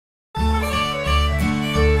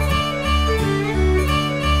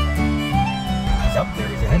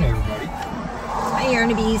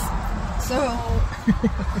wannabes. So,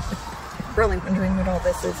 really wondering what all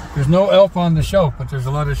this is. There's no elf on the shelf, but there's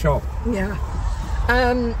a lot of shelf. Yeah.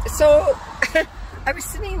 So I was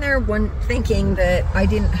sitting there thinking that I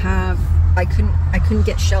couldn't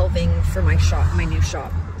get shelving for my shop, my new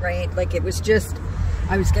shop, right? Like it was just,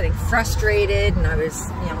 I was getting frustrated, and I was,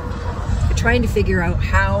 you know, trying to figure out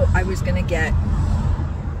how I was going to get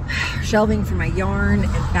shelving for my yarn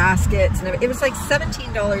and baskets, and it was like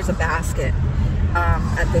 $17 a basket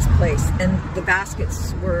at this place, and the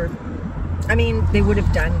baskets were, I mean, they would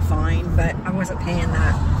have done fine, but I wasn't paying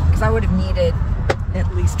that because I would have needed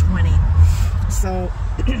at least 20. So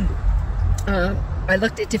I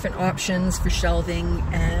looked at different options for shelving,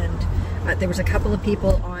 and there was a couple of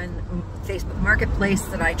people on Facebook Marketplace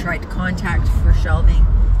that I tried to contact for shelving,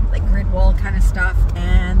 like grid wall kind of stuff,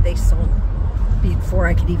 and they sold before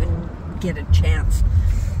I could even get a chance.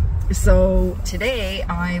 So today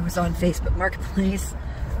I was on Facebook Marketplace,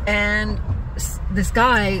 and this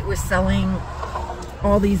guy was selling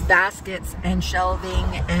all these baskets and shelving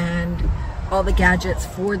and all the gadgets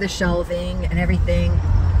for the shelving and everything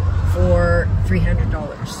for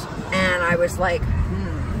 $300. And I was like,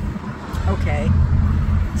 okay.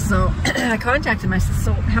 So I contacted him. I said,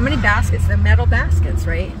 so how many baskets? They're metal baskets,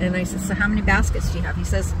 right? And I said, so how many baskets do you have? He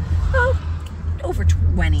says, oh, over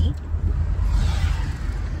 20.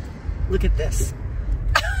 Look at this.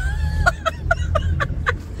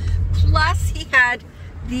 Plus he had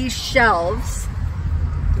these shelves,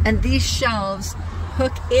 and these shelves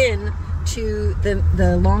hook in to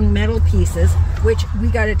the long metal pieces, which we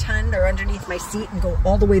got a ton. They're underneath my seat and go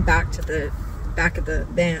all the way back to the back of the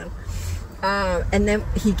van. And then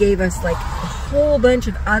he gave us like a whole bunch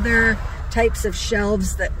of other types of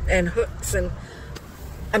shelves and hooks, and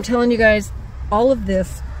I'm telling you guys, all of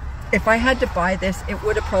this, if I had to buy this, it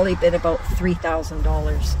would have probably been about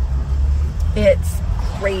 $3,000. It's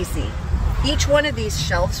crazy. Each one of these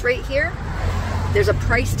shelves right here, there's a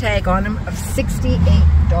price tag on them of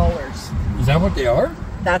 $68. Is that what they are?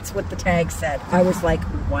 That's what the tag said. I was like,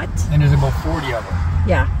 what? And there's about 40 of them.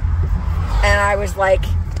 Yeah. And I was like,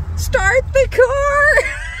 start the car!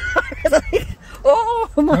 I was like, oh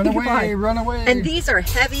my God. Run away, run away. And these are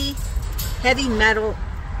heavy metal.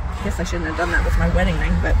 I guess I shouldn't have done that with my wedding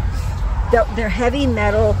ring, but they're heavy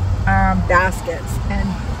metal baskets, and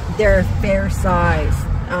they're fair size.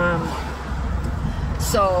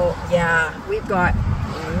 So yeah, we've got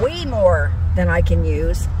way more than I can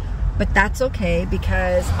use, but that's okay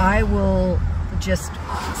because I will just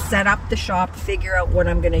set up the shop, figure out what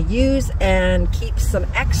I'm going to use, and keep some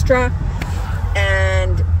extra,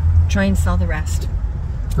 and try and sell the rest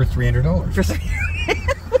for $300. For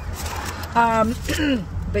 $300.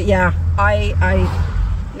 But yeah,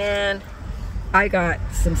 man, I got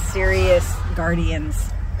some serious guardians.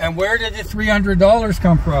 And where did the $300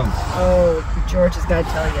 come from? Oh, George has got to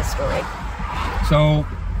tell you a story. So,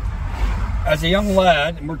 as a young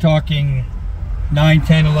lad, and we're talking 9,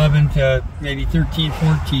 10, 11 to maybe 13,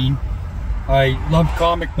 14, I loved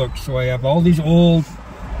comic books. So I have all these old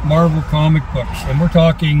Marvel comic books, and we're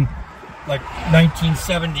talking like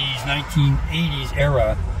 1970s, 1980s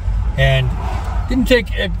era. And didn't take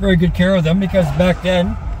very good care of them because back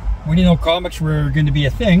then we didn't know comics were going to be a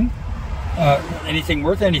thing, anything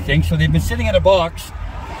worth anything. So they've been sitting in a box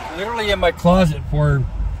literally in my closet for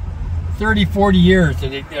 30, 40 years,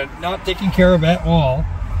 and they're not taken care of at all.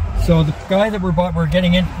 So the guy that we're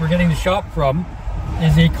getting the shop from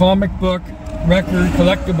is a comic book record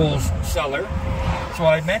collectibles seller. So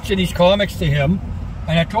I mentioned these comics to him,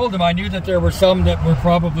 and I told him I knew that there were some that were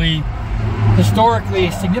probably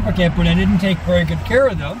historically significant, but I didn't take very good care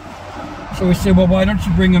of them. So he said, well, why don't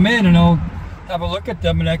you bring them in and I'll have a look at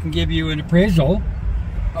them and I can give you an appraisal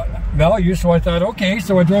value. So I thought, okay.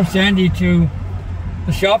 So I drove Sandy to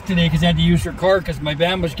the shop today because I had to use her car because my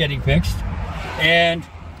van was getting fixed. And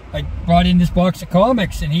I brought in this box of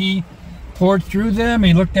comics, and he poured through them.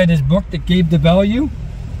 He looked at his book that gave the value.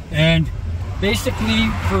 And basically,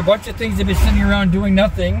 for a bunch of things that have been sitting around doing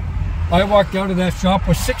nothing, I walked out of that shop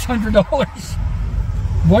with $600.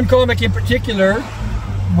 One comic in particular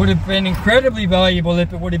would have been incredibly valuable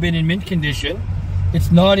if it would have been in mint condition.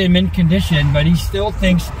 It's not in mint condition, but he still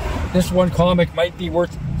thinks this one comic might be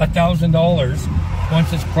worth $1,000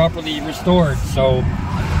 once it's properly restored. So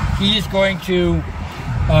he is going to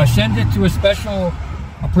send it to a special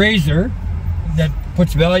appraiser that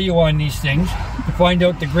puts value on these things to find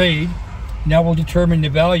out the grade. Now we'll determine the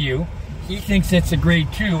value. He thinks it's a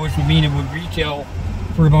grade 2, which would mean it would retail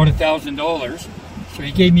for about $1,000. So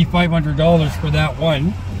he gave me $500 for that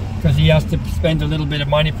one because he has to spend a little bit of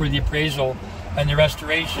money for the appraisal and the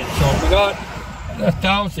restoration. So we got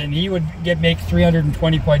 $1,000, he would make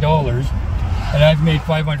 $325, and I've made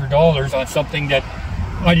 $500 on something that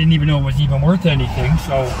I didn't even know was even worth anything.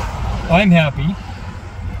 So I'm happy.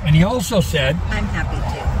 And he also said, I'm happy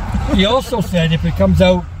too. He also said if it comes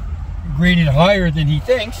out graded higher than he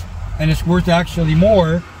thinks, and it's worth actually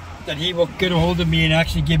more, that he will get a hold of me and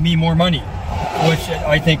actually give me more money, which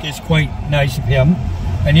I think is quite nice of him.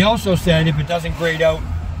 And he also said if it doesn't grade out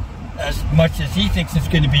as much as he thinks it's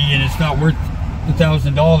going to be and it's not worth the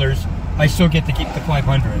 $1,000, I still get to keep the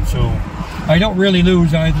 $500. So I don't really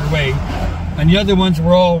lose either way. And the other ones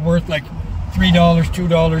were all worth like $3,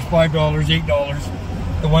 $2, $5,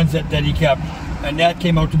 $8, the ones that he kept. And that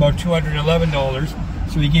came out to about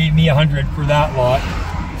 $211. So he gave me $100 for that lot.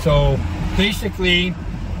 So basically,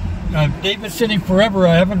 they've been sitting forever.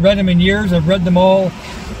 I haven't read them in years. I've read them all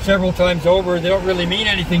several times over. They don't really mean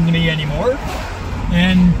anything to me anymore.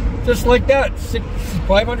 And just like that,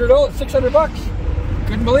 $500, $600.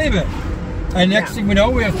 Couldn't believe it. And next thing we know,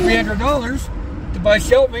 we have $300 to buy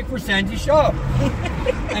shelving for Sandy's shop.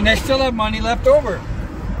 And I still have money left over.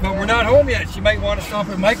 But we're not home yet. She might want to stop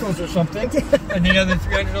at Michael's or something. And the other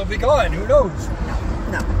 $300 will be gone. Who knows?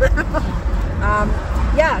 No.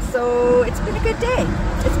 Yeah, so it's been a good day.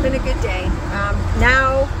 It's been a good day.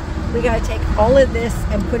 Now we got to take all of this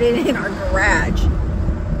and put it in our garage.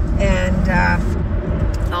 And,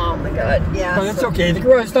 oh my God, yeah. Well, that's okay. The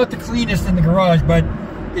garage is not the cleanest in the garage, but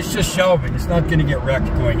it's just shelving. It's not going to get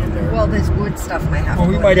wrecked going in there. Well, this wood stuff might have to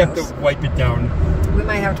we might have to wipe it down. We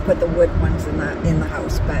might have to put the wood ones in the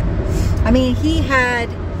house. But, I mean, he had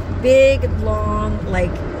big, long,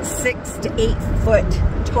 like 6 to 8 foot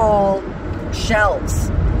tall shelves.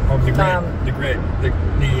 Oh, the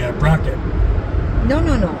bracket. No,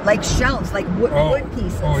 like shelves, like wood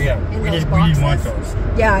pieces. Oh yeah, in we those didn't want boxes. those.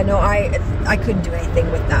 Yeah, no, I couldn't do anything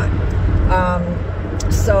with that.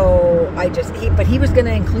 So but he was going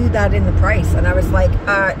to include that in the price, and I was like,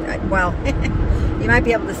 well, you might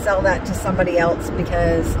be able to sell that to somebody else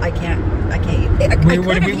because I can't. We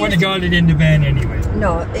would have got it in the van anyway.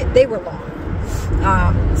 No, they were long.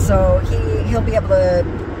 So he'll be able to,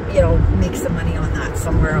 make some money on that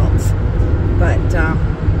somewhere else. But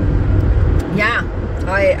yeah,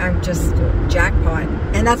 I'm just jackpot.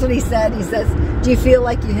 And that's what he said. He says, do you feel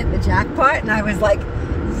like you hit the jackpot? And I was like,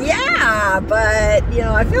 yeah, but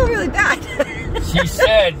I feel really bad. She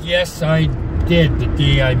said, yes, I did the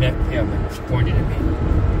day I met him, and she pointed at me.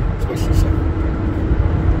 That's what she said.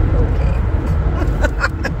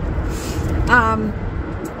 Okay.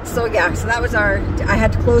 So yeah, so that was I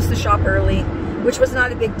had to close the shop early, which was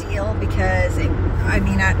not a big deal because,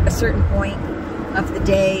 at a certain point of the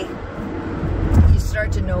day, you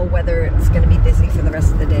start to know whether it's going to be busy for the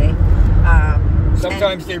rest of the day.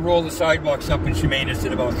 Sometimes they roll the sidewalks up in Chemainus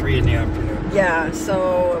at about 3 in the afternoon. Yeah,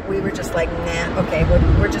 so we were just like, nah, okay,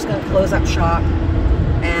 we're just going to close up shop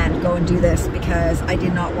and go and do this because I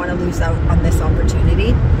did not want to lose out on this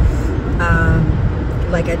opportunity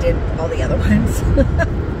like I did all the other ones.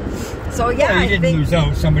 So yeah, well, you didn't lose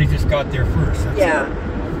out. Somebody just got there first. Yeah.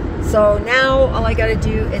 So now all I got to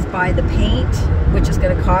do is buy the paint, which is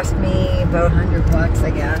going to cost me about $100,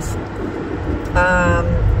 I guess.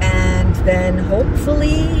 And then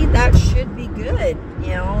hopefully that should be good.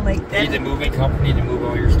 Pay the moving company to move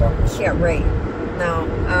all your stuff. Yeah, right. No.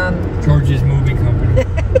 George's moving company.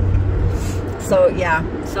 So yeah.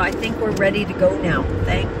 So I think we're ready to go now.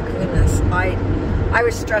 Thank goodness. I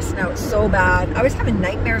was stressing out so bad. I was having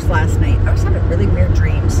nightmares last night. I was having really weird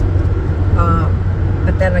dreams.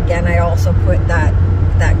 But then again, I also put that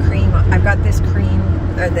cream. I've got this cream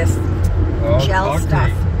or this gel stuff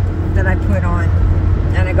that I put on,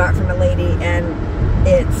 and I got from a lady, and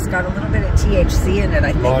it's got a little bit of THC in it.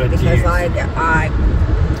 I think because I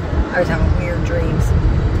was having weird dreams,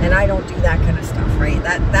 and I don't do that kind of stuff, right?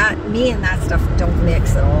 Me and that stuff don't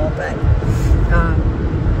mix at all. But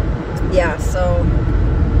yeah, so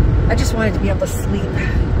I just wanted to be able to sleep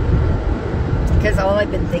because all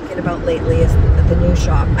I've been thinking about lately is the new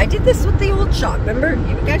shop. I did this with the old shop. Remember?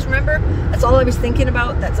 You guys remember? That's all I was thinking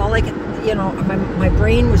about. That's all I could, my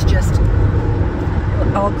brain was just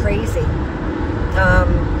all crazy.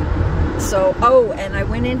 And I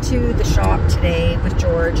went into the shop today with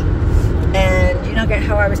George, and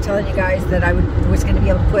how I was telling you guys that I was going to be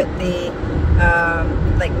able to put the,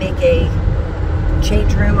 make a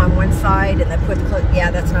change room on one side and then put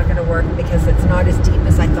that's not going to work because it's not as deep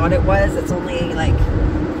as I thought it was. It's only like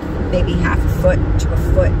maybe half a foot to a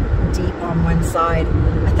foot deep on one side.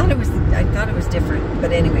 I thought it was different,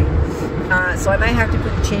 but anyway. So I might have to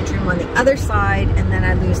put the change room on the other side, and then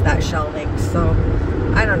I lose that shelving. So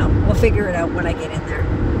I don't know. We'll figure it out when I get in there.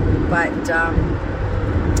 But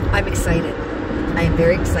I'm excited. I am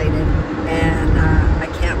very excited, and I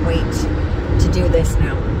can't wait to do this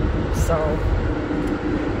now. So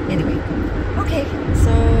anyway, okay,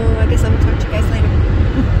 so I guess I will talk to you guys later.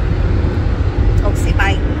 Oh, say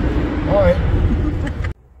bye. All right.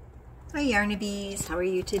 Hi Yarnabies, how are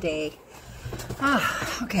you today?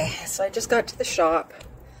 Okay, so I just got to the shop.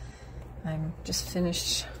 I'm just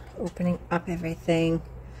finished opening up everything.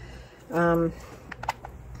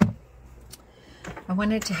 I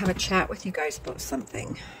wanted to have a chat with you guys about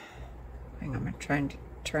something. Hang on, I'm trying to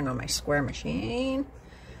turn on my square machine.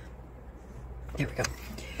 There we go.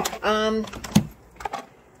 I'm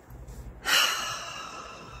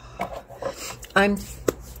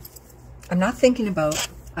not thinking about,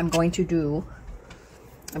 I'm going to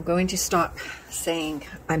stop saying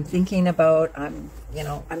I'm thinking about, I'm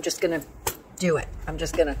just going to do it. I'm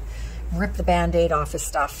just going to rip the Band-Aid off of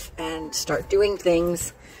stuff and start doing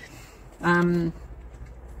things.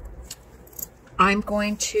 I'm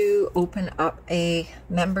going to open up a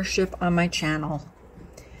membership on my channel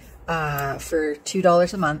for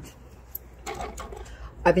 $2 a month.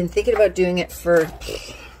 I've been thinking about doing it for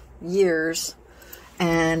years,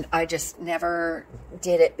 and I just never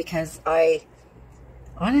did it because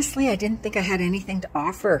honestly, I didn't think I had anything to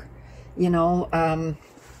offer.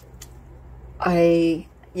 I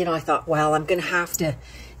thought, well, I'm going to have to,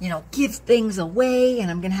 give things away, and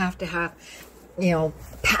I'm going to have,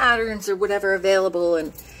 patterns or whatever available.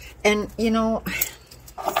 And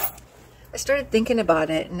I started thinking about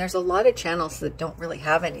it, and there's a lot of channels that don't really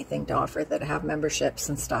have anything to offer, that have memberships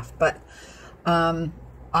and stuff. But I'm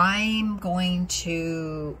going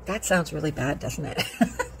to, that sounds really bad, doesn't it?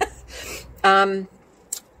 I'm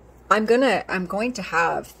going to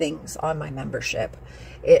have things on my membership.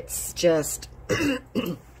 It's just,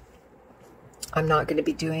 I'm not going to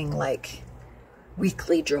be doing like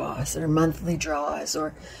weekly draws or monthly draws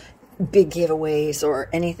or big giveaways or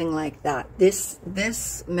anything like that.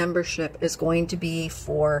 This membership is going to be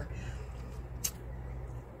for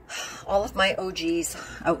all of my OGs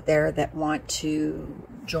out there that want to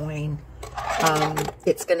join.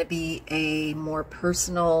 It's going to be a more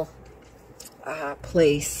personal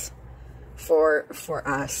place for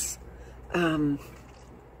us,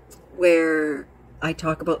 where I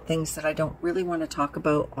talk about things that I don't really want to talk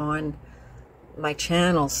about on my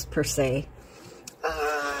channels per se.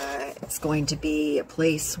 It's going to be a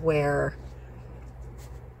place where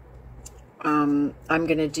I'm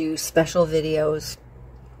going to do special videos.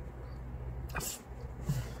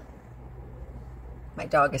 My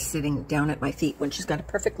dog is sitting down at my feet when she's got a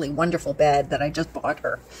perfectly wonderful bed that I just bought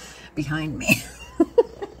her behind me.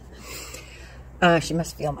 She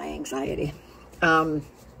must feel my anxiety.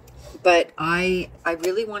 But I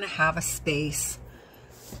really want to have a space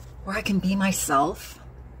where I can be myself.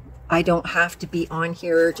 I don't have to be on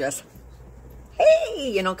here just,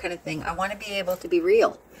 hey, kind of thing. I want to be able to be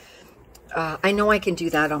real. I know I can do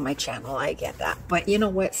that on my channel. I get that. But you know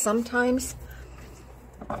what? Sometimes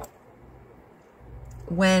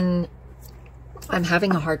when I'm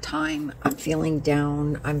having a hard time, I'm feeling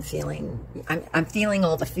down, I'm feeling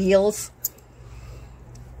all the feels,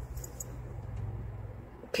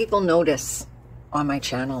 people notice on my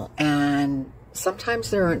channel, and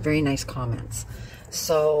sometimes there aren't very nice comments.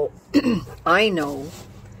 So I know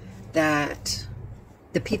that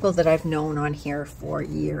the people that I've known on here for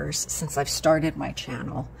years, since I've started my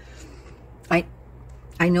channel, I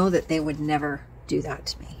know that they would never do that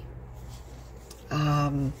to me.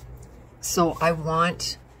 So I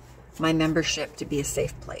want my membership to be a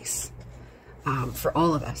safe place for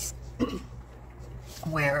all of us,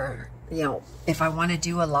 where, if I want to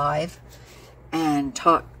do a live and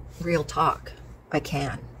talk real talk, I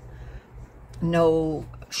can. No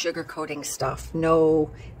sugarcoating stuff,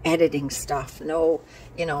 no editing stuff, no,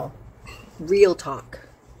 real talk,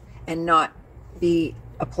 and not be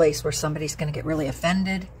a place where somebody's going to get really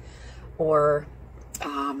offended or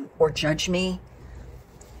judge me.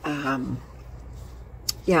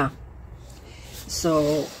 Yeah.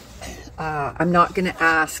 So I'm not going to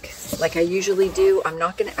ask like I usually do. I'm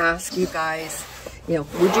not going to ask you guys,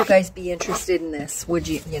 would you guys be interested in this? Would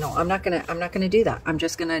you, I'm not going to do that. I'm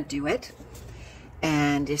just going to do it.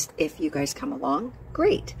 And if you guys come along,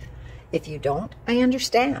 great. If you don't, I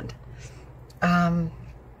understand. I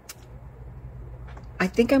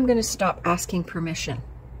think I'm going to stop asking permission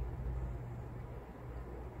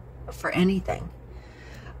for anything.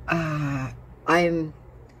 I'm,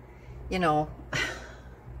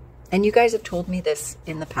 and you guys have told me this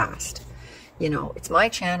in the past, it's my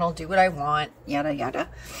channel, do what I want, yada, yada.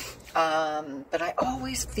 But I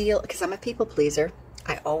always feel, because I'm a people pleaser,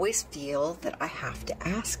 I always feel that I have to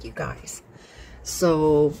ask you guys.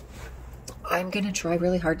 So I'm going to try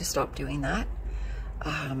really hard to stop doing that.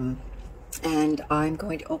 And I'm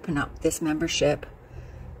going to open up this membership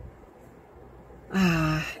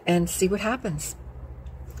and see what happens.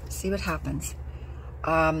 See what happens.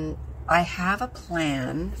 I have a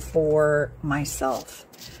plan for myself.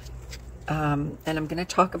 And I'm going to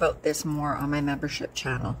talk about this more on my membership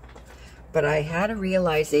channel. But I had a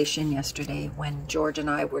realization yesterday when George and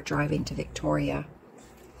I were driving to Victoria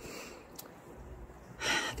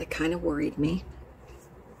that kind of worried me.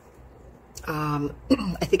 I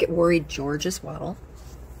think it worried George as well.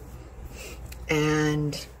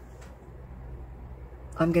 And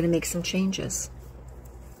I'm going to make some changes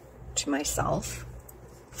to myself,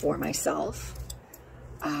 for myself.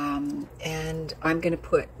 And I'm going to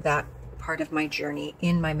put that part of my journey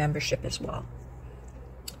in my membership as well.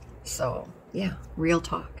 So, yeah, real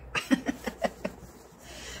talk.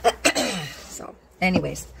 So,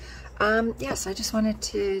 anyways, yes, I just wanted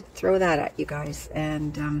to throw that at you guys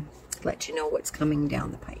and let you know what's coming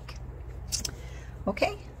down the pike.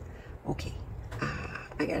 Okay? Okay.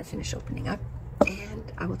 I gotta finish opening up, and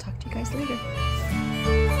I will talk to you guys later.